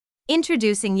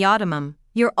Introducing Yodimom,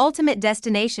 your ultimate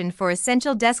destination for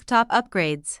essential desktop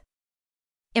upgrades.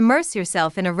 Immerse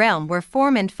yourself in a realm where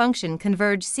form and function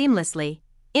converge seamlessly,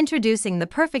 introducing the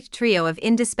perfect trio of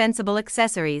indispensable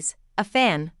accessories: a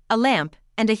fan, a lamp,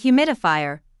 and a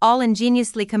humidifier, all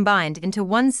ingeniously combined into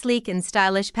one sleek and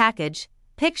stylish package.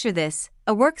 Picture this: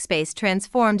 a workspace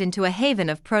transformed into a haven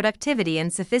of productivity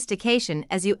and sophistication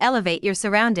as you elevate your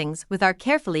surroundings with our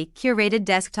carefully curated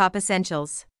desktop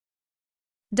essentials.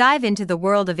 Dive into the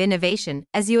world of innovation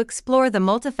as you explore the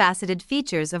multifaceted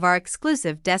features of our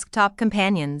exclusive desktop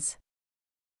companions.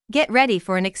 Get ready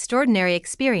for an extraordinary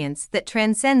experience that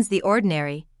transcends the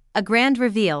ordinary, a grand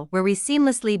reveal where we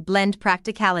seamlessly blend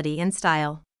practicality and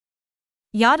style.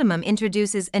 Yodimom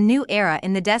introduces a new era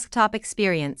in the desktop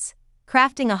experience,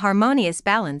 crafting a harmonious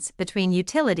balance between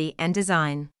utility and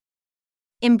design.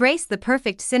 Embrace the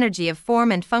perfect synergy of form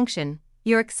and function.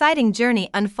 Your exciting journey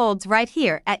unfolds right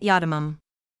here at Yodimom.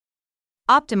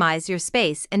 Optimize your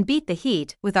space and beat the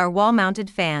heat with our wall-mounted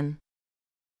fan.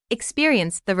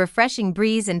 Experience the refreshing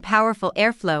breeze and powerful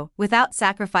airflow without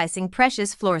sacrificing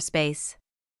precious floor space.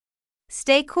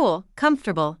 Stay cool,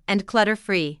 comfortable, and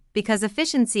clutter-free, because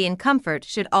efficiency and comfort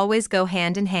should always go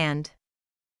hand in hand.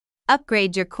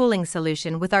 Upgrade your cooling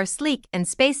solution with our sleek and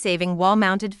space-saving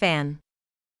wall-mounted fan.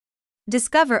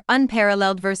 Discover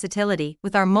unparalleled versatility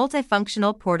with our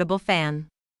multifunctional portable fan.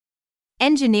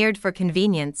 Engineered for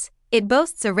convenience, it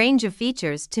boasts a range of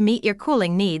features to meet your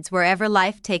cooling needs wherever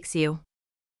life takes you.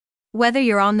 Whether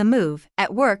you're on the move,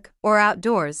 at work, or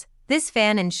outdoors, this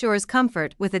fan ensures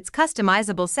comfort with its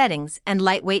customizable settings and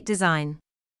lightweight design.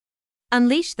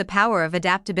 Unleash the power of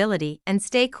adaptability and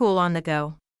stay cool on the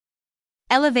go.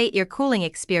 Elevate your cooling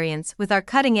experience with our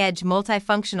cutting-edge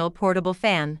multifunctional portable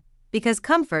fan, because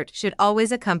comfort should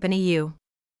always accompany you.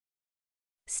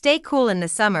 Stay cool in the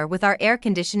summer with our air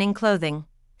conditioning clothing,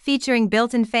 featuring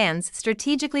built-in fans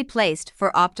strategically placed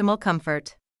for optimal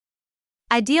comfort.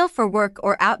 Ideal for work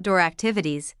or outdoor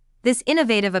activities, this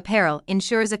innovative apparel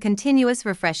ensures a continuous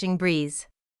refreshing breeze.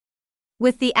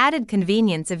 With the added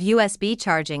convenience of USB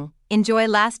charging, enjoy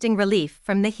lasting relief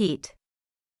from the heat.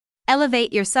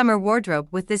 Elevate your summer wardrobe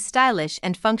with this stylish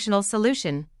and functional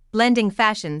solution, blending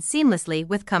fashion seamlessly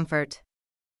with comfort.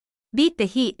 Beat the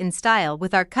heat in style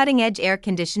with our cutting-edge air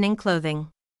conditioning clothing.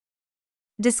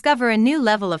 Discover a new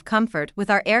level of comfort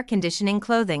with our air conditioning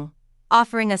clothing,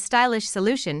 offering a stylish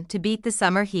solution to beat the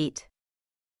summer heat.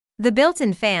 The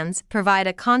built-in fans provide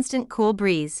a constant cool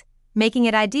breeze, making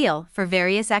it ideal for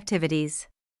various activities.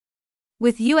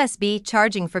 With USB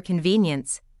charging for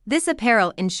convenience, this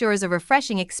apparel ensures a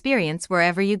refreshing experience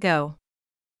wherever you go.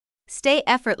 Stay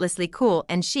effortlessly cool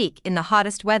and chic in the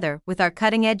hottest weather with our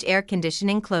cutting-edge air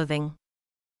conditioning clothing.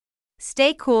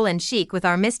 Stay cool and chic with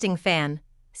our misting fan,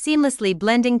 seamlessly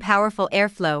blending powerful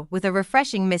airflow with a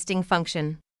refreshing misting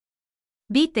function.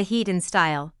 Beat the heat in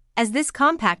style, as this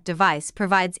compact device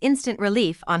provides instant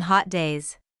relief on hot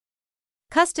days.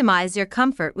 Customize your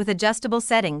comfort with adjustable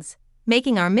settings,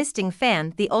 making our misting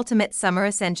fan the ultimate summer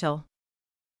essential.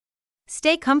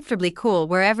 Stay comfortably cool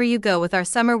wherever you go with our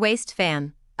summer waist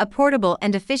fan, a portable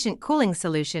and efficient cooling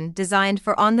solution designed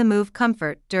for on-the-move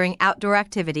comfort during outdoor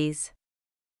activities.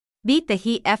 Beat the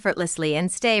heat effortlessly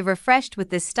and stay refreshed with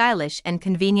this stylish and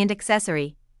convenient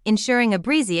accessory, ensuring a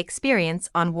breezy experience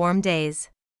on warm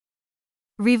days.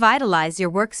 Revitalize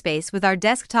your workspace with our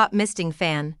desktop misting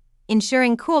fan,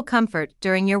 ensuring cool comfort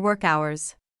during your work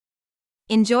hours.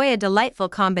 Enjoy a delightful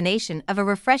combination of a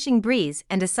refreshing breeze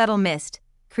and a subtle mist,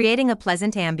 creating a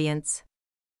pleasant ambience.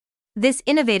 This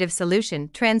innovative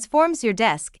solution transforms your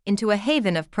desk into a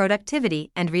haven of productivity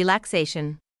and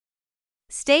relaxation.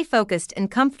 Stay focused and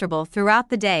comfortable throughout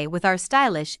the day with our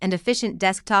stylish and efficient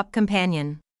desktop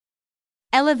companion.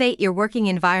 Elevate your working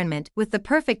environment with the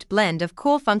perfect blend of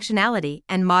cool functionality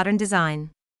and modern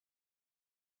design.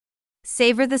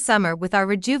 Savor the summer with our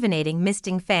rejuvenating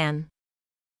misting fan.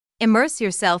 Immerse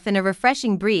yourself in a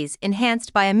refreshing breeze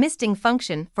enhanced by a misting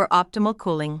function for optimal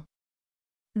cooling.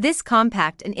 This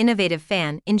compact and innovative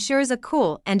fan ensures a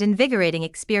cool and invigorating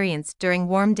experience during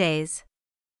warm days.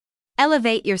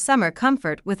 Elevate your summer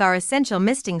comfort with our essential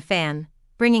misting fan,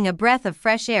 bringing a breath of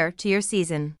fresh air to your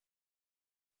season.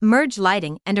 Merge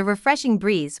lighting and a refreshing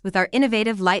breeze with our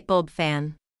innovative light bulb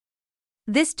fan.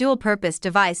 This dual-purpose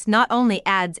device not only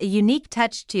adds a unique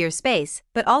touch to your space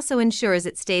but also ensures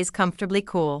it stays comfortably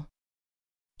cool.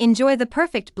 Enjoy the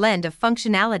perfect blend of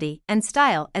functionality and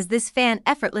style as this fan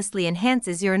effortlessly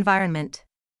enhances your environment.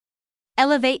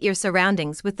 Elevate your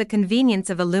surroundings with the convenience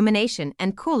of illumination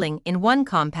and cooling in one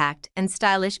compact and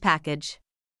stylish package.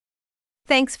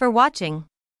 Thanks for watching.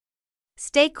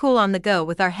 Stay cool on the go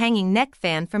with our hanging neck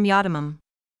fan from Yodimom.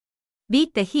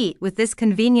 Beat the heat with this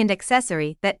convenient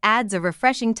accessory that adds a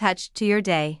refreshing touch to your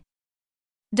day.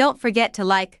 Don't forget to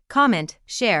like, comment,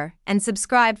 share, and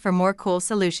subscribe for more cool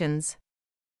solutions.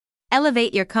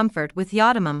 Elevate your comfort with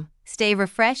Yodimom. Stay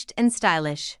refreshed and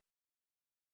stylish.